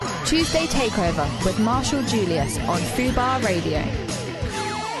Tuesday Takeover with Marshall Julius on FUBAR Radio.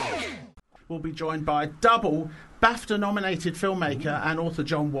 We'll be joined by double BAFTA-nominated filmmaker and author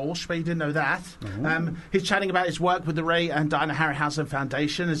John Walsh, but you didn't know that. He's chatting about his work with the Ray and Diana Harryhausen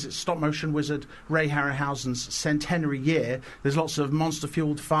Foundation as its stop-motion wizard Ray Harryhausen's centenary year. There's lots of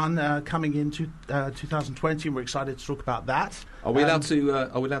monster-fueled fun coming into 2020, and we're excited to talk about that. Are we allowed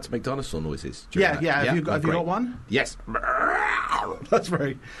to make dinosaur noises? Yeah. Have you got one? Yes. That's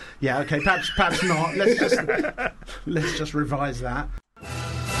very. Yeah. Okay. Perhaps not. Let's just revise that.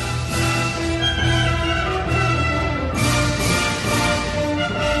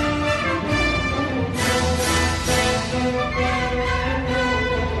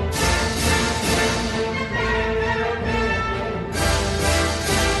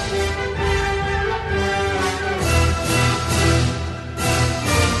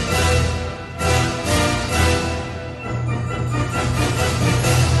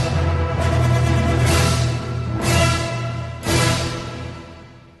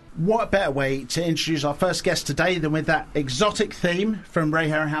 What better way to introduce our first guest today than with that exotic theme from Ray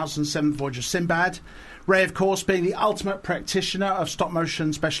Harryhausen's Seventh Voyage of Sinbad. Ray, of course, being the ultimate practitioner of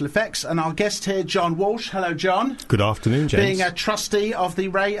stop-motion special effects. And our guest here, John Walsh. Hello, John. Good afternoon, James. Being a trustee of the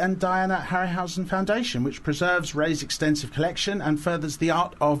Ray and Diana Harryhausen Foundation, which preserves Ray's extensive collection and furthers the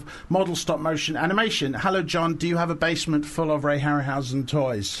art of model stop-motion animation. Hello, John. Do you have a basement full of Ray Harryhausen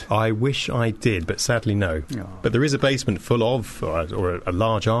toys? I wish I did, but sadly no. Oh. But there is a basement full of, or a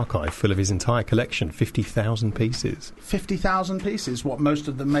large archive full of his entire collection, 50,000 pieces. 50,000 pieces? What, most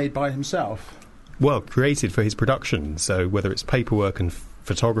of them made by himself? Well, created for his production, so whether it's paperwork and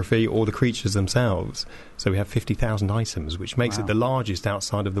photography or the creatures themselves. So we have 50,000 items, which makes it the largest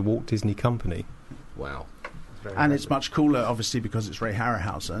outside of the Walt Disney Company. Wow. And it's much cooler, obviously, because it's Ray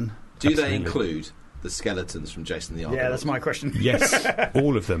Harryhausen. Do they include the skeletons from Jason the Argonaut? Yeah, that's my question. Yes,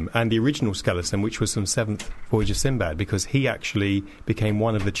 all of them. And the original skeleton, which was from Seventh Voyage of Sinbad, because he actually became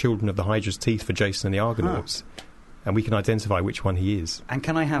one of the children of the Hydra's teeth for Jason and the Argonauts. And we can identify which one he is. And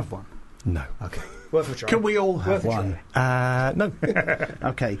can I have one? No. Okay. Worth a try. Can we all have one? No.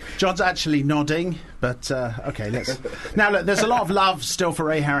 Okay. John's actually nodding, but okay, let's... Now, look, there's a lot of love still for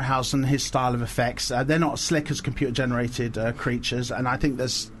Ray Harryhausen and his style of effects. They're not as slick as computer-generated creatures, and I think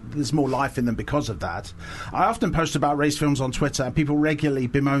there's more life in them because of that. I often post about Ray's films on Twitter, and people regularly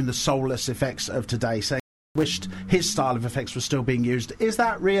bemoan the soulless effects of today, saying wished his style of effects was still being used. Is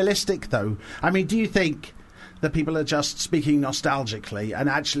that realistic, though? I mean, do you think that people are just speaking nostalgically, and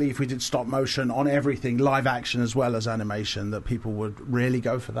actually if we did stop motion on everything, live action as well as animation, that people would really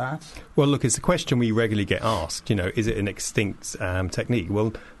go for that? Well, look, it's a question we regularly get asked, is it an extinct technique?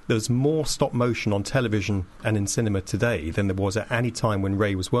 Well, there's more stop motion on television and in cinema today than there was at any time when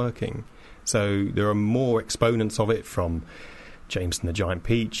Ray was working. So there are more exponents of it, from James and the Giant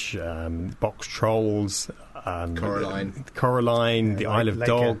Peach, Box Trolls, Coraline, The Isle of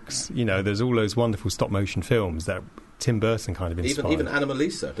Dogs. There's all those wonderful stop-motion films that Tim Burton kind of inspired. Even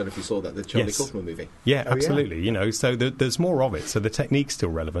Anomalisa. I don't know if you saw that, the Charlie Kaufman movie. Yeah, absolutely. Yeah. So there's more of it. So the technique's still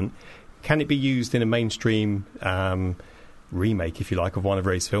relevant. Can it be used in a mainstream remake, if you like, of one of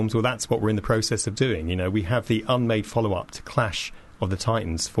Ray's films? Well, that's what we're in the process of doing. We have the unmade follow-up to Clash of the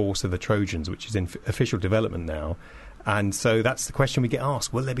Titans, Force of the Trojans, which is in official development now. And so that's the question we get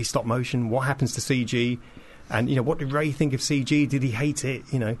asked. Will there be stop motion? What happens to CG? And, what did Ray think of CG? Did he hate it?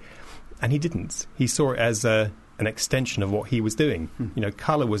 And he didn't. He saw it as an extension of what he was doing.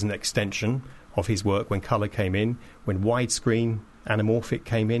 Colour was an extension of his work when colour came in. When widescreen anamorphic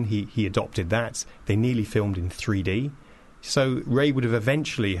came in, he adopted that. They nearly filmed in 3D. So Ray would have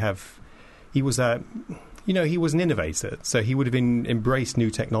eventually he was he was an innovator, so he would have embraced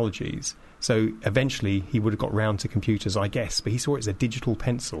new technologies. So eventually he would have got round to computers, I guess, but he saw it as a digital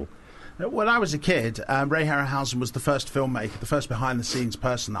pencil. When I was a kid, Ray Harryhausen was the first filmmaker, the first behind-the-scenes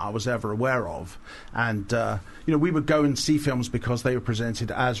person that I was ever aware of. And, we would go and see films because they were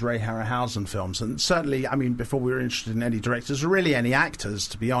presented as Ray Harryhausen films. And certainly, before we were interested in any directors or really any actors,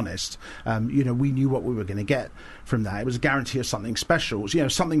 to be honest, we knew what we were going to get from that. It was a guarantee of something special,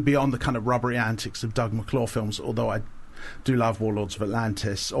 something beyond the kind of rubbery antics of Doug McClure films, although I do love Warlords of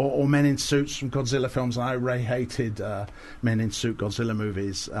Atlantis, or Men in Suits from Godzilla films. I know Ray hated Men in Suit Godzilla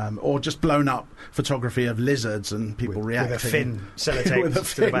movies, or just blown up photography of lizards and people reacting with a fin sellotape with a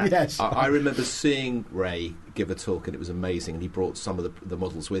fin, to the back. Yes. I remember seeing Ray give a talk, and it was amazing, and he brought some of the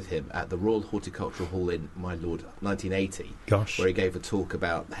models with him at the Royal Horticultural Hall in, my lord, 1980. Gosh. Where he gave a talk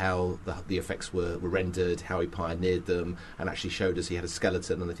about how the effects were rendered, how he pioneered them, and actually showed us he had a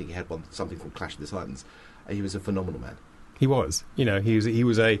skeleton, and I think he had something from Clash of the Titans. He was a phenomenal man. He was. He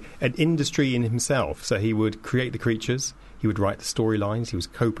was an industry in himself. So he would create the creatures, He would write the storylines. He was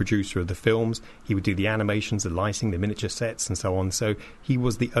co-producer of the films. He would do the animations, the lighting, the miniature sets, and so on. So he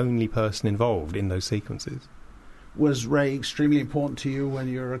was the only person involved in those sequences. Was Ray extremely important to you when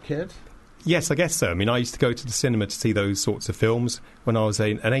you were a kid? Yes, I guess so. I mean, I used to go to the cinema to see those sorts of films when I was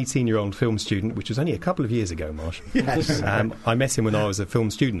an 18-year-old film student, which was only a couple of years ago, Marsh. Yes. I met him when I was a film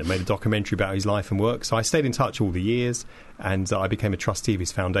student and made a documentary about his life and work. So I stayed in touch all the years, and I became a trustee of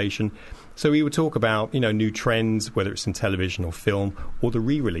his foundation. So we would talk about, new trends, whether it's in television or film, or the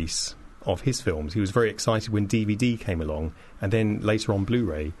re-release of his films. He was very excited when DVD came along, and then later on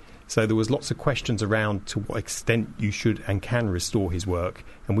Blu-ray. So there was lots of questions around to what extent you should and can restore his work.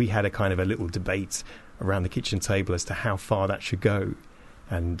 And we had a kind of a little debate around the kitchen table as to how far that should go.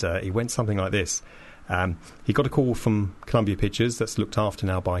 And it went something like this. He got a call from Columbia Pictures, that's looked after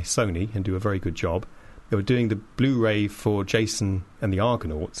now by Sony, and do a very good job. They were doing the Blu-ray for Jason and the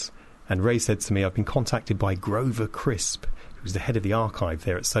Argonauts. And Ray said to me, I've been contacted by Grover Crisp, who's the head of the archive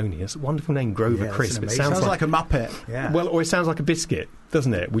there at Sony. It's a wonderful name, Grover Crisp. It sounds like a Muppet. Yeah. Well, or it sounds like a biscuit,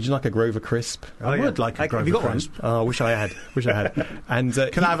 doesn't it? Would you like a Grover Crisp? I would like a Grover have you got Crisp. One? Oh, I wish I had. And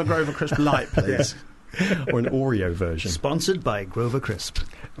Can I have a Grover Crisp Light, please? or an Oreo version. Sponsored by Grover Crisp.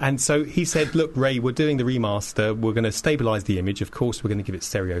 And so he said, look, Ray, we're doing the remaster. We're going to stabilise the image. Of course, we're going to give it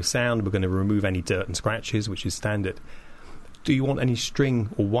stereo sound. We're going to remove any dirt and scratches, which is standard. Do you want any string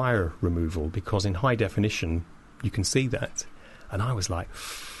or wire removal? Because in high definition, you can see that. And I was like,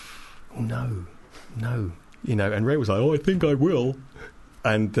 no. And Ray was like, I think I will.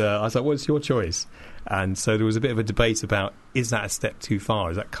 And I was like, well, it's your choice. And so there was a bit of a debate about, is that a step too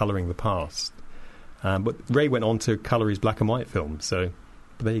far? Is that colouring the past? But Ray went on to colour his black and white film. So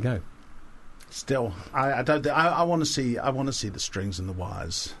but there you go. Still, I don't. I want to see. I want to see the strings and the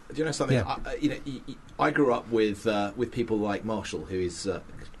wires. Do you know something? Yeah. I grew up with people like Marshall, who is.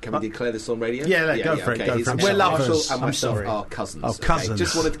 Can we declare this on radio? Yeah, go for it. Go for it. We're lovers. Marshall and I'm myself sorry. are cousins. Oh, cousins.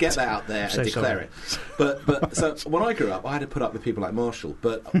 Just wanted to get that out there and declare sorry. it. But so when I grew up, I had to put up with people like Marshall.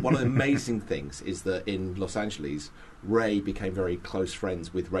 But one of the amazing things is that in Los Angeles, Ray became very close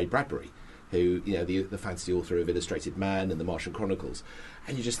friends with Ray Bradbury, who, the fantasy author of Illustrated Man and the Martian Chronicles.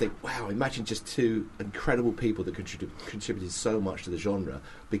 And you just think, wow, imagine just two incredible people that contributed so much to the genre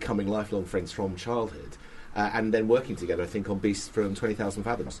becoming lifelong friends from childhood. And then working together, I think, on Beasts from 20,000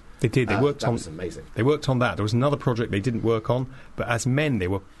 Fathoms. They did. That was amazing. They worked on that. There was another project they didn't work on, but as men, they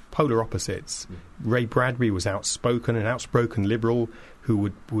were polar opposites. Ray Bradbury was an outspoken liberal who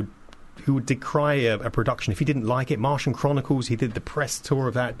would decry a production if he didn't like it. Martian Chronicles, he did the press tour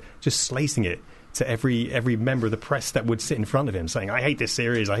of that, just slicing it to every member of the press that would sit in front of him, saying, I hate this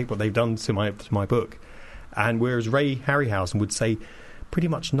series, I hate what they've done to my book. And whereas Ray Harryhausen would say pretty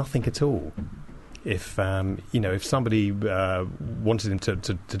much nothing at all. If somebody wanted him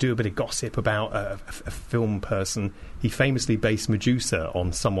to do a bit of gossip about a film person, he famously based Medusa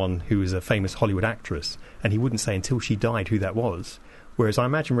on someone who was a famous Hollywood actress, and he wouldn't say until she died who that was. Whereas I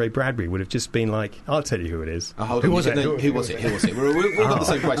imagine Ray Bradbury would have just been like, I'll tell you who it is. Who was it? Who was it? We've got the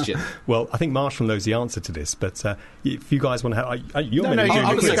same question. Well, I think Marshall knows the answer to this, but if you guys want to have...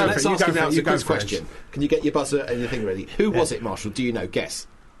 let's ask him now. It's a quiz question. Can you get your buzzer and your thing ready? Who was it, Marshall? Do you know? Guess.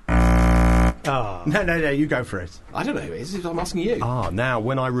 No, you go for it. I don't know who it is. I'm asking you. Now,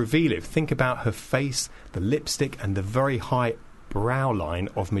 when I reveal it, think about her face, the lipstick, and the very high brow line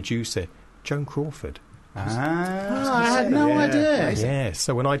of Medusa, Joan Crawford. I had no idea. Yeah,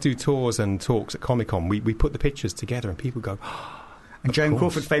 so when I do tours and talks at Comic-Con, we put the pictures together and people go... And Joan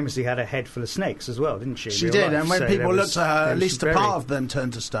Crawford famously had a head full of snakes as well, didn't she? She did, and when people looked at her, at least a part of them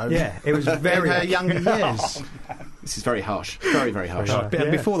turned to stone. Yeah, it was very... in her younger years. This is very harsh. Very, very harsh. And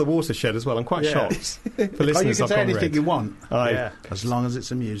before the watershed as well, I'm quite shocked. For listeners, you can say anything you want, as long as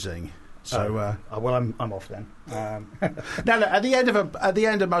it's amusing. So, well, I'm off then. Now, look, at the end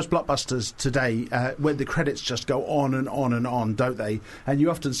of most blockbusters today, when the credits just go on and on and on, don't they? And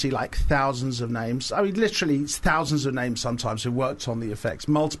you often see like thousands of names. I mean, literally thousands of names sometimes who worked on the effects.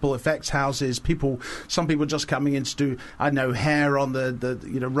 Multiple effects houses. Some people just coming in to do, hair on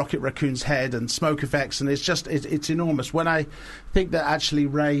the Rocket Raccoon's head and smoke effects, and it's enormous. When I think that actually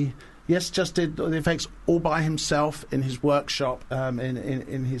Ray. Yes, just did the effects all by himself in his workshop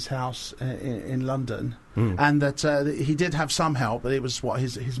in his house in London, and that he did have some help, but it was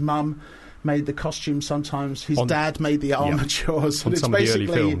his mum made the costumes sometimes, his dad made the armatures. On some of the early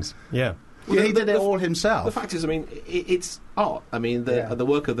films. Yeah. Well, he did it all himself. The fact is, it's art. The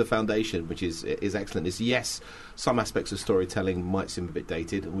work of the foundation, which is excellent, is yes, some aspects of storytelling might seem a bit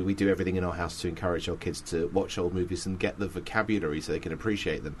dated. We do everything in our house to encourage our kids to watch old movies and get the vocabulary so they can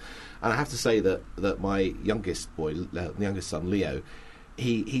appreciate them. And I have to say that my youngest son, Leo,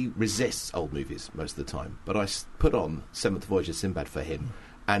 he resists old movies most of the time. But I put on Seventh Voyage of Sinbad for him,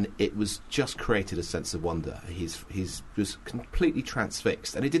 and it was just created a sense of wonder. He's just completely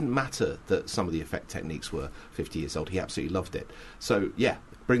transfixed, and it didn't matter that some of the effect techniques were 50 years old. He absolutely loved it. So yeah,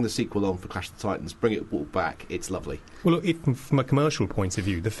 bring the sequel on for Clash of the Titans, bring it all back. It's lovely. Well, look, from a commercial point of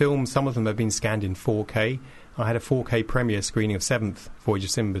view, the films, some of them have been scanned in 4K. I had a 4K premiere screening of Seventh Voyage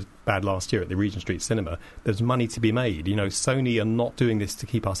of Sinbad last year at the Regent Street Cinema. There's money to be made. You know, Sony are not doing this to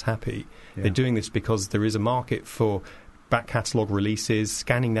keep us happy. Yeah. They're doing this because there is a market for back catalogue releases,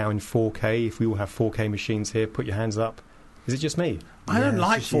 scanning now in 4K. If we all have 4K machines here, put your hands up. Is it just me? I don't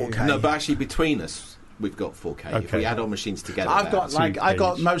like 4K. No, but actually between us, we've got 4K. Okay. If we add our machines together, I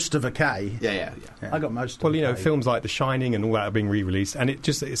got most of a K. Yeah. I got most of Well, a you know, K. films like The Shining and all that are being re-released, and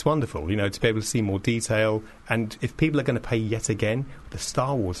it's wonderful, you know, to be able to see more detail. And if people are going to pay yet again, the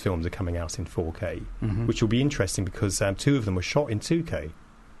Star Wars films are coming out in 4K, which will be interesting because 2 of them were shot in 2K.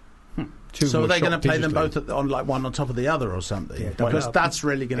 So are they going to play them both on like one on top of the other or something? Yeah, because that's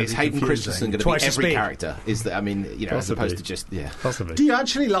really going to be Hayden confusing. Christensen going to be every character? Is that, I mean, you know, Possibly. as opposed to just Possibly. Do you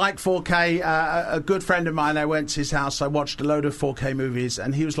actually like 4K? A good friend of mine, I went to his house, I watched a load of 4K movies,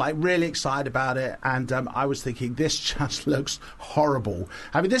 and he was like really excited about it. And I was thinking, this just looks horrible.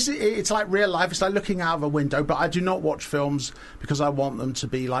 I mean, it's like real life. It's like looking out of a window. But I do not watch films because I want them to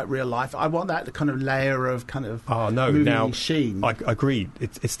be like real life. I want that kind of layer of kind of movie sheen. I agree.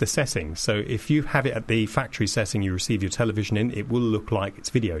 It's the setting. So if you have it at the factory setting you receive your television in, it will look like it's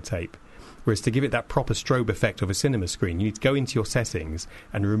videotape. Whereas to give it that proper strobe effect of a cinema screen, you need to go into your settings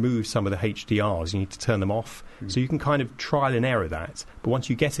and remove some of the HDRs. You need to turn them off. So you can kind of trial and error that. But once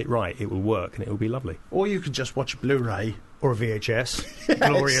you get it right, it will work and it will be lovely. Or you could just watch a Blu-ray. Or a VHS.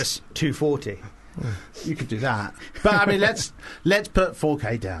 Glorious 240. You could do that, but I mean, let's put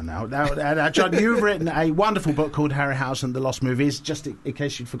 4K down now. Now, John, you've written a wonderful book called Harryhausen: The Lost Movies. Just in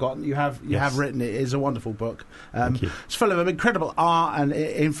case you'd forgotten, you have written it. It is a wonderful book. Thank you. It's full of incredible art and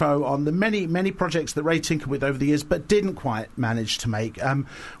info on the many projects that Ray tinkered with over the years, but didn't quite manage to make.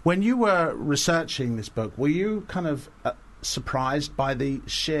 When you were researching this book, were you kind of surprised by the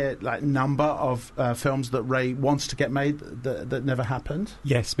sheer number of films that Ray wants to get made that never happened?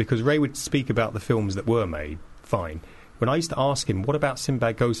 Yes, because Ray would speak about the films that were made, fine. When I used to ask him, what about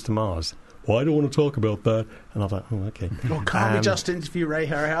Sinbad Goes to Mars? Well, I don't want to talk about that. And I was like, oh, okay. Well, can't we just interview Ray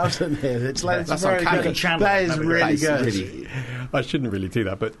Harryhausen here? It's like, that's very good. That is really good. I shouldn't really do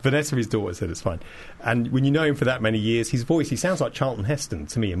that, but Vanessa, his daughter, said it's fine. And when you know him for that many years, his voice, he sounds like Charlton Heston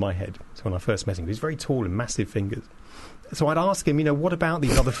to me in my head. So when I first met him, he's very tall and massive fingers. So I'd ask him, what about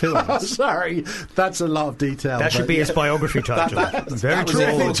these other films? Sorry, that's a lot of detail. That should be his biography title. Very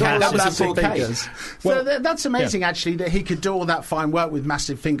tall. Massive fingers. Well, so that's amazing, actually, that he could do all that fine work with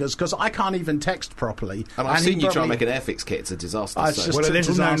massive fingers, because I can't even text properly. And I've seen you try and make an Airfix kit. It's a disaster. Well, a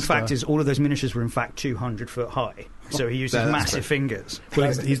little known fact is all of those miniatures were in fact 200 foot high. So he uses massive fingers.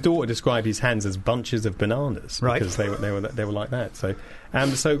 Well, his daughter described his hands as bunches of bananas, right? Because they were like that.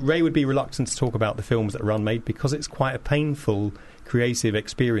 So Ray would be reluctant to talk about the films that are unmade because it's quite a painful creative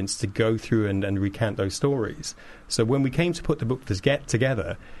experience to go through and recount those stories. So when we came to put the book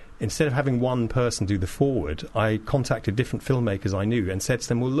together, instead of having one person do the foreword, I contacted different filmmakers I knew and said to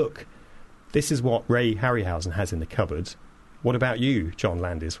them, well, look, this is what Ray Harryhausen has in the cupboard. What about you, John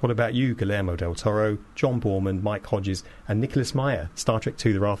Landis? What about you, Guillermo del Toro, John Borman, Mike Hodges, and Nicholas Meyer, Star Trek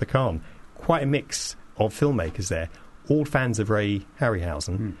II, The Wrath of Khan? Quite a mix of filmmakers there, all fans of Ray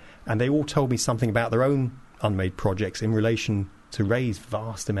Harryhausen, and they all told me something about their own unmade projects in relation to Ray's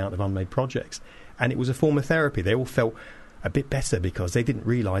vast amount of unmade projects. And it was a form of therapy. They all felt a bit better because they didn't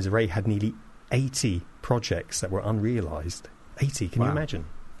realise Ray had nearly 80 projects that were unrealised. 80, can you imagine?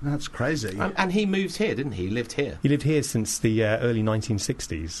 That's crazy. And he moved here, didn't he? He lived here. He lived here since the early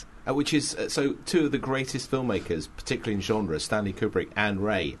 1960s. Which is, so two of the greatest filmmakers, particularly in genre, Stanley Kubrick and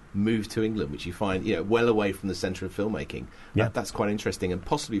Ray, moved to England, which you find well away from the centre of filmmaking. Yeah. That's quite interesting, and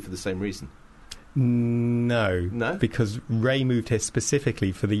possibly for the same reason. No, because Ray moved here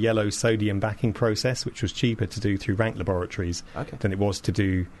specifically for the yellow sodium backing process, which was cheaper to do through Rank Laboratories than it was to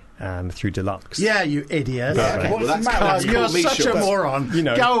do through Deluxe. Yeah, you idiot. Okay. What's Well, the matter? You're such a moron.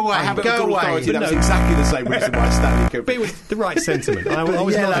 I Go away, have go away. That was exactly the same reason why Stanley Kubrick... But it was the right sentiment. I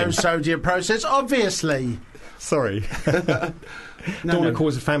was yellow nodding. sodium process, obviously. Sorry. Don't want to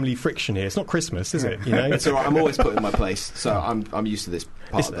cause a family friction here. It's not Christmas, is it? It's all right. I'm always put in my place, so I'm used to this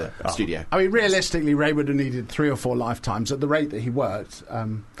part of the studio. I mean, realistically, Ray would have needed 3 or 4 lifetimes at the rate that he worked. I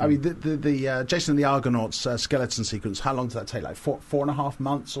mean, the Jason and the Argonauts skeleton sequence, how long did that take? Like 4.5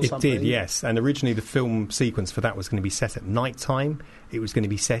 months or something? It did, yes. And originally the film sequence for that was going to be set at night time. It was going to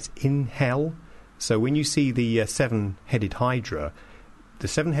be set in hell. So when you see the 7-headed Hydra, the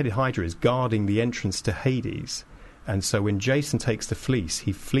seven-headed Hydra is guarding the entrance to Hades. And so when Jason takes the fleece,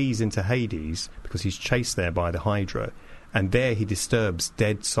 he flees into Hades because he's chased there by the Hydra. And there he disturbs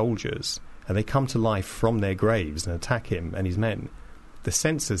dead soldiers. And they come to life from their graves and attack him and his men. The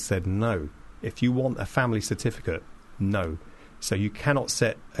censors said no. If you want a family certificate, no. So you cannot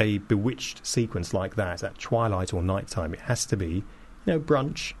set a bewitched sequence like that at twilight or nighttime. It has to be,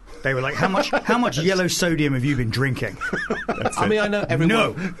 brunch. They were like, how much yellow sodium have you been drinking? I mean, I know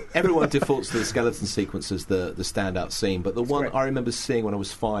everyone defaults to the skeleton sequence as the standout scene, but the one I remember seeing when I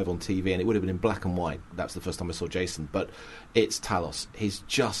was 5 on TV, and it would have been in black and white. That's the first time I saw Jason, but it's Talos. He's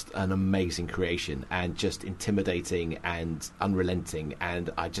just an amazing creation and just intimidating and unrelenting,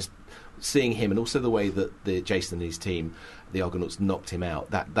 and I just... seeing him, and also the way that the Jason and his team, the Argonauts, knocked him out,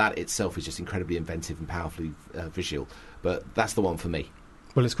 that itself is just incredibly inventive and powerfully visual. But that's the one for me.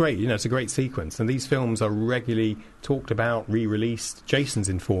 Well, it's great. It's a great sequence. And these films are regularly talked about, re-released. Jason's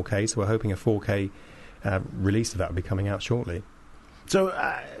in 4K, so we're hoping a 4K release of that will be coming out shortly. So,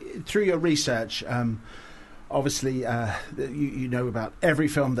 through your research... obviously, you know about every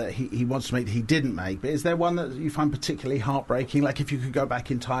film that he wants to make that he didn't make, but is there one that you find particularly heartbreaking? Like if you could go back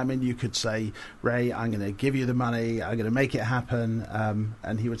in time and you could say, Ray, I'm going to give you the money, I'm going to make it happen,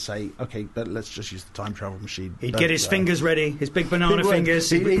 and he would say, OK, but let's just use the time travel machine. He'd get his fingers ready, his big banana fingers,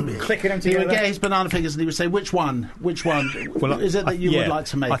 he'd click them together. He would get his banana fingers and he would say, which one is it that you would like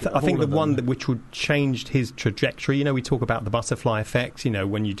to make? I think the one which would change his trajectory, we talk about the butterfly effect,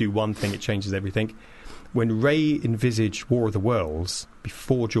 when you do one thing, it changes everything. When Ray envisaged War of the Worlds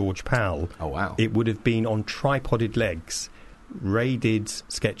before George Powell, it would have been on tripoded legs. Ray did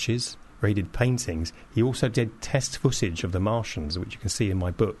sketches, Ray did paintings. He also did test footage of the Martians, which you can see in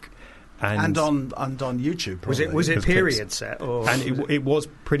my book. And on YouTube, probably. Was it period set? Or and it was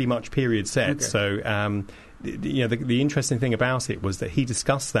pretty much period set. Okay. So, the interesting thing about it was that he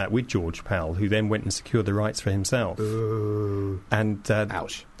discussed that with George Powell, who then went and secured the rights for himself. Ooh. And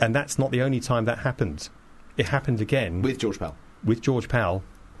ouch! And that's not the only time that happened. It happened again with George Powell. With George Powell,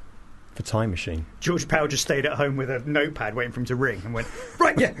 for Time Machine. George Powell just stayed at home with a notepad waiting for him to ring and went,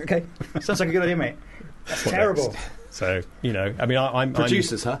 right, yeah, okay, sounds like a good idea, mate. That's terrible. So I'm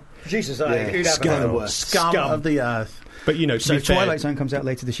producers, Producers, yeah. Scum of the earth. But so Twilight Zone comes out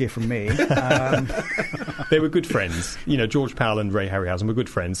later this year from me. They were good friends. George Powell and Ray Harryhausen were good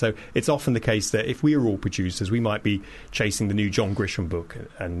friends. So it's often the case that if we were all producers, we might be chasing the new John Grisham book,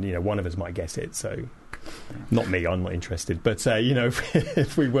 and one of us might get it. So, not me. I'm not interested. But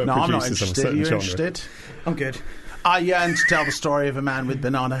if we were producers, I'm not interested. Are you interested? I'm good. I yearn to tell the story of a man with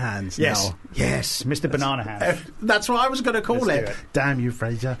banana hands. Yes, now. yes, Mr. Banana Hands. That's what I was going to call it. Damn you,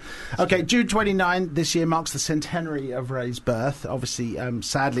 Fraser. Okay, June 29 this year marks the centenary of Ray's birth. Obviously,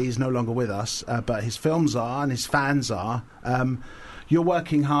 sadly, he's no longer with us, but his films are and his fans are. You're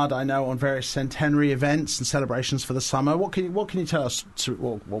working hard, I know, on various centenary events and celebrations for the summer. What can you tell us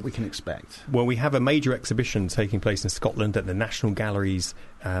what we can expect? Well, we have a major exhibition taking place in Scotland at the National Gallery's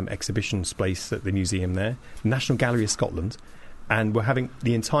exhibition space at the museum there, National Gallery of Scotland, and we're having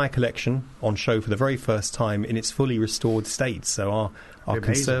the entire collection on show for the very first time in its fully restored state. So our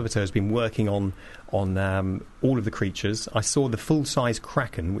conservator has been working on all of the creatures. I saw the full-size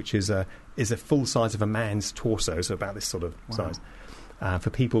kraken, which is a full size of a man's torso, so about this sort of size.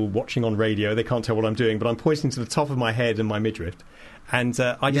 For people watching on radio, they can't tell what I'm doing, but I'm pointing to the top of my head and my midriff. And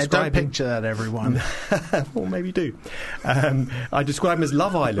I describe don't picture that, everyone. Well, maybe do. I describe him as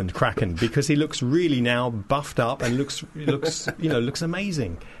Love Island Kraken because he looks really now buffed up and looks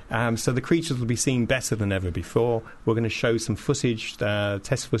amazing. So the creatures will be seen better than ever before. We're going to show some footage,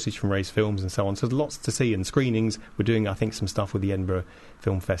 test footage from Ray's films and so on. So there's lots to see and screenings. We're doing, I think, some stuff with the Edinburgh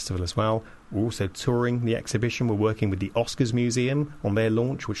Film Festival as well. We're also touring the exhibition. We're working with the Oscars Museum on their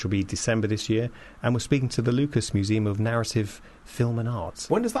launch, which will be December this year. And we're speaking to the Lucas Museum of Narrative Film and Art.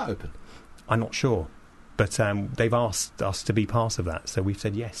 When does that open? I'm not sure. But they've asked us to be part of that, so we've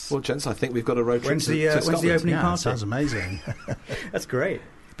said yes. Well, gents, I think we've got a road trip to Scotland. When's the opening party? Sounds amazing. That's great.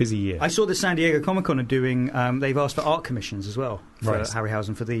 Busy year. I saw the San Diego Comic-Con are doing, they've asked for art commissions as well for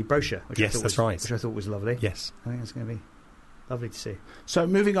Harryhausen for the brochure. Which that's right. Which I thought was lovely. Yes. I think it's going to be lovely to see. So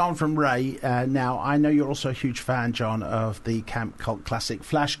moving on from Ray, now I know you're also a huge fan, John, of the camp cult classic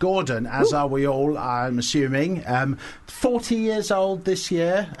Flash Gordon, as are we all, I'm assuming. 40 years old this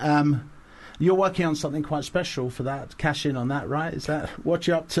year. You're working on something quite special for that. Cash in on that, right? Is that what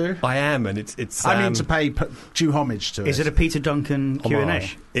you're up to? I am, and it's. I mean to pay due homage to it. Is it a Peter Duncan Q&A?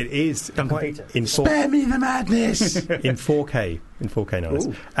 It is. Duncan Peter. Spare me the madness. In 4K. In 4K, no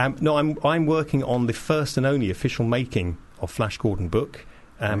less. No, I'm working on the first and only official making of Flash Gordon book.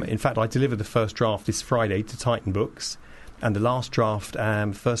 In fact, I delivered the first draft this Friday to Titan Books. and the last draft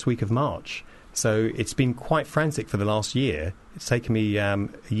first week of March. So it's been quite frantic for the last year. It's taken me a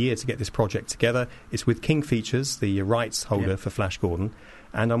year to get this project together. It's with King Features, the rights holder for Flash Gordon,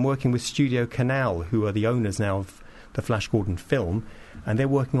 and I'm working with Studio Canal, who are the owners now of the Flash Gordon film, and they're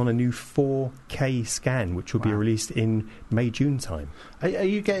working on a new 4K scan, which will be released in May-June time. Are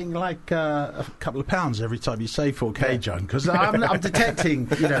you getting like a couple of pounds every time you say 4K, John? Because I'm detecting,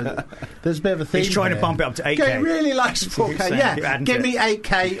 there's a bit of a theme. He's trying to bump it up to 8K. He really likes 4K. Yeah, give me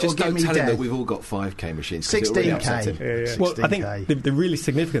 8K just or give me don't tell him death. that we've all got 5K machines. 16K. Well, I think the really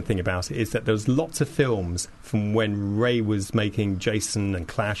significant thing about it is that there's lots of films from when Ray was making Jason and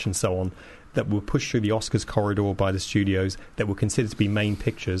Clash and so on that were pushed through the Oscars corridor by the studios that were considered to be main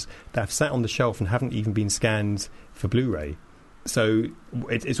pictures that have sat on the shelf and haven't even been scanned for Blu-ray. So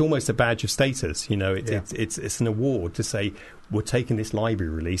it's almost a badge of status, It's an award to say we're taking this library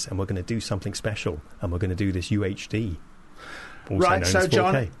release and we're going to do something special and we're going to do this UHD. Right, so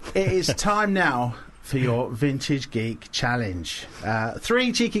John, it is time now for your Vintage Geek Challenge.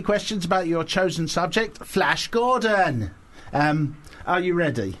 3 cheeky questions about your chosen subject, Flash Gordon. Are you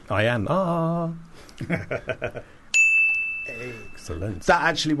ready? I am. Excellent. That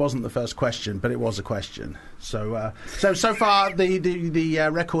actually wasn't the first question, but it was a question. So far the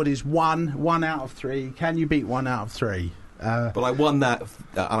record is 1 out of 3. Can you beat 1 out of 3? Well, I won that,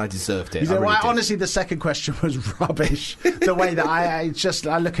 and I deserved it. Honestly, the second question was rubbish. The way that I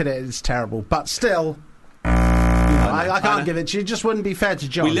look at it, it's terrible. But still, I can't give it to you. It just wouldn't be fair to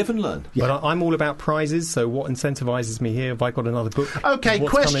John. We live and learn. Yeah. But I'm all about prizes, so what incentivises me here? Have I got another book? Okay,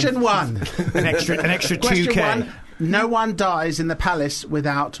 question 1. an extra question 2K. 1. No one dies in the palace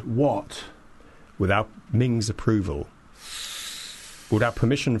without what? Without Ming's approval. Without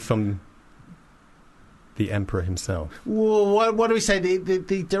permission from the Emperor himself. Well, what do we say?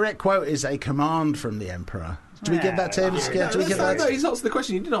 The direct quote is a command from the Emperor. Do we give that to him? No, he's answered the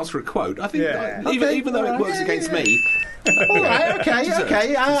question. You didn't ask for a quote. I think, even though it works against me. All right,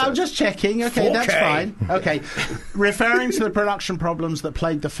 okay. I'm just checking. Okay, 4K. That's fine. Okay. Referring to the production problems that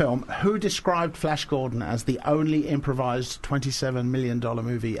plagued the film, who described Flash Gordon as the only improvised $27 million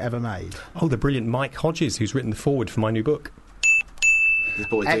movie ever made? Oh, the brilliant Mike Hodges, who's written the foreword for my new book. This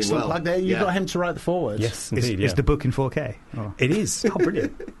boy's Excellent doing well. plug there. You got him to write the foreword. Yes, indeed. Is the book in 4K? Oh. It is. Oh,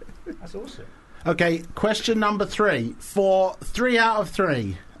 brilliant. That's awesome. Okay, question number 3. For 3 out of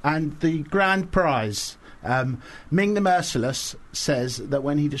 3, and the grand prize, Ming the Merciless says that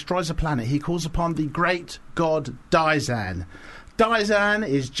when he destroys a planet, he calls upon the great god Daizan. Daizan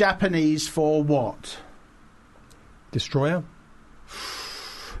is Japanese for what? Destroyer?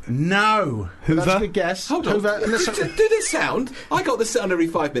 No. Hoover? That's a good guess. Hold on. Hoover, Do this sound. I got this sound every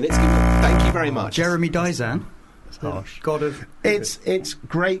 5 minutes. Thank you very much. Jeremy Daizan. Harsh. God of... It's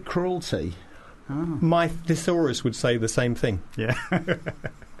great cruelty. My thesaurus would say the same thing. Yeah.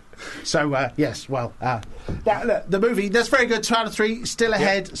 So, yes, well, look, the movie, that's very good. 2 out of 3, still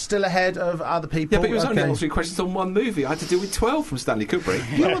ahead of other people. Yeah, but it was only all 3 questions on one movie. I had to deal with 12 from Stanley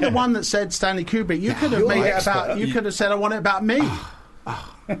Kubrick. You were the one that said Stanley Kubrick. You could have made it about... You could have said, I want it about me.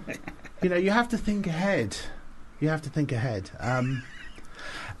 You have to think ahead.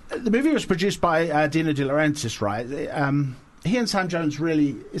 The movie was produced by Dino De Laurentiis, right? He and Sam Jones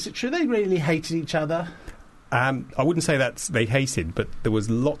really... Is it true they really hated each other? I wouldn't say that they hated, but there was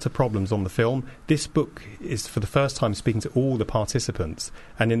lots of problems on the film. This book is, for the first time, speaking to all the participants.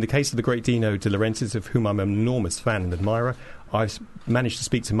 And in the case of the great Dino De Laurentiis, of whom I'm an enormous fan and admirer, I've managed to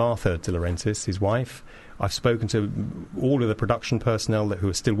speak to Martha De Laurentiis, his wife. I've spoken to all of the production personnel who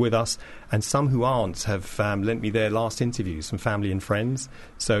are still with us, and some who aren't have lent me their last interviews from family and friends.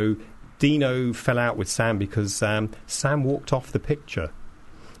 So Dino fell out with Sam because Sam walked off the picture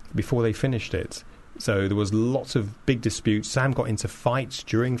before they finished it. So there was lots of big disputes. Sam got into fights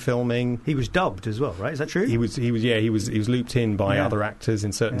during filming. He was dubbed as well, right? Is that true? He was looped in by other actors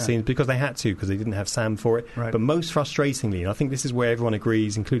in certain scenes because they had to, because they didn't have Sam for it. Right. But most frustratingly, and I think this is where everyone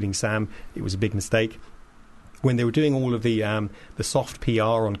agrees, including Sam, it was a big mistake. When they were doing all of the soft PR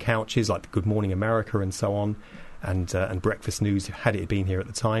on couches like Good Morning America and so on, and Breakfast News, had it been here at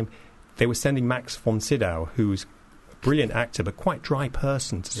the time, they were sending Max von Sydow, who was a brilliant actor but quite dry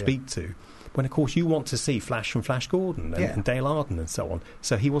person to speak to. When, of course, you want to see Flash from Flash Gordon and Dale Arden and so on.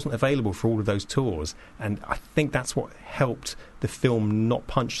 So he wasn't available for all of those tours. And I think that's what helped the film not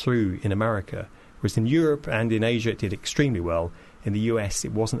punch through in America. Whereas in Europe and in Asia, it did extremely well. In the US,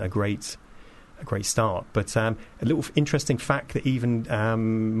 it wasn't a great start. But a little interesting fact that even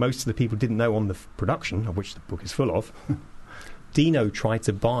most of the people didn't know on the production, of which the book is full of, Dino tried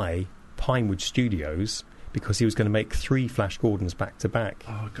to buy Pinewood Studios because he was going to make 3 Flash Gordons back to back.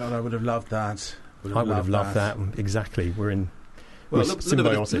 Oh, God, I would have loved that. I would have loved that. Exactly. We're in. Well, a little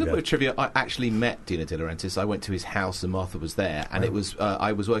bit of trivia. I actually met Dino De Laurentiis. I went to his house and Martha was there. And it was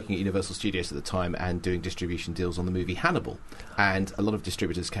I was working at Universal Studios at the time and doing distribution deals on the movie Hannibal. And a lot of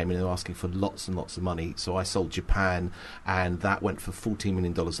distributors came in and were asking for lots and lots of money. So I sold Japan, and that went for $14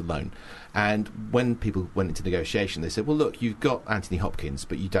 million alone. And when people went into negotiation, they said, well, look, you've got Anthony Hopkins,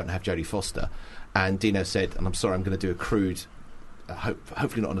 but you don't have Jodie Foster. And Dino said, and I'm sorry, I'm going to do a crude,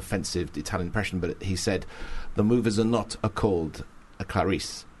 hopefully not an offensive Italian impression, but he said, the movies are not called a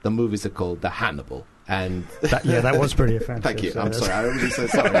Clarice. The movies are called the Hannibal. And that was pretty offensive. Thank you. I'm sorry. I really so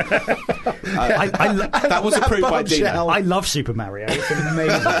sorry. That was approved by Dino. I love Super Mario. It's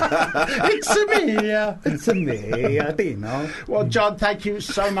amazing. It's a me, Dino. Well, John, thank you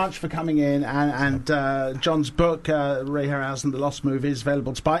so much for coming in. And John's book, Ray Harryhausen, The Lost Movie, is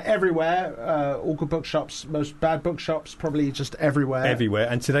available to buy everywhere. All good bookshops, most bad bookshops, probably just everywhere. Everywhere.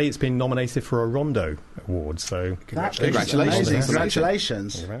 And today it's been nominated for a Rondo Award. So congratulations.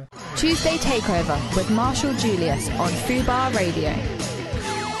 Congratulations. Tuesday Takeover with Marshall Julius on FUBAR Radio.